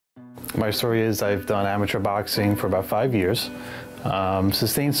My story is I've done amateur boxing for about 5 years,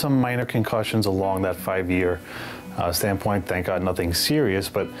 sustained some minor concussions along that 5-year standpoint. Thank God nothing serious,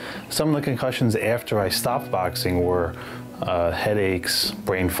 but some of the concussions after I stopped boxing were headaches,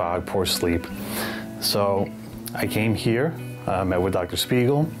 brain fog, poor sleep. So I came here, met with Dr.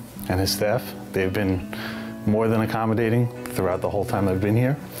 Spiegel and his staff. They've been more than accommodating throughout the whole time I've been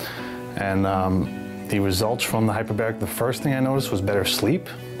here. And the results from the Hyperbaric, the first thing I noticed was better sleep.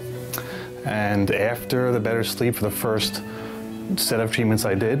 And after the better sleep for the first set of treatments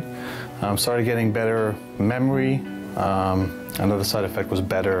I did, started getting better memory. Another side effect was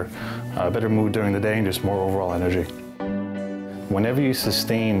better mood during the day and just more overall energy. Whenever you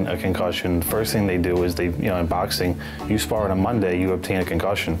sustain a concussion, the first thing they do is in boxing, you spar on a Monday, you obtain a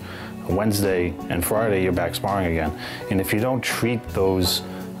concussion. Wednesday and Friday, you're back sparring again. And if you don't treat those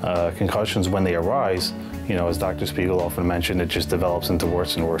concussions when they arise, as Dr. Spiegel often mentioned, it just develops into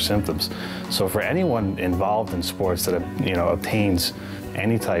worse and worse symptoms. So for anyone involved in sports that obtains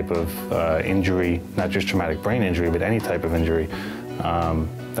any type of injury, not just traumatic brain injury, but any type of injury,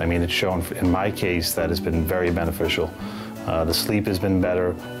 it's shown in my case that it's been very beneficial. The sleep has been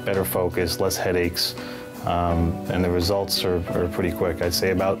better focus, less headaches, and the results are pretty quick. I'd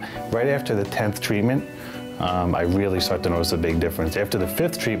say about right after the 10th treatment, I really start to notice a big difference. After the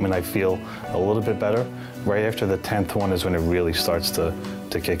 5th treatment, I feel a little bit better. Right after the 10th one is when it really starts to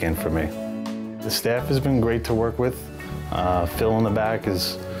kick in for me. The staff has been great to work with. Phil in the back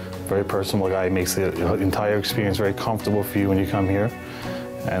is a very personal guy. He makes the entire experience very comfortable for you when you come here.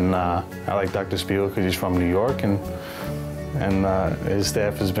 And I like Dr. Spiegel because he's from New York, and his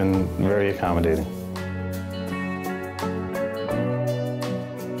staff has been very accommodating.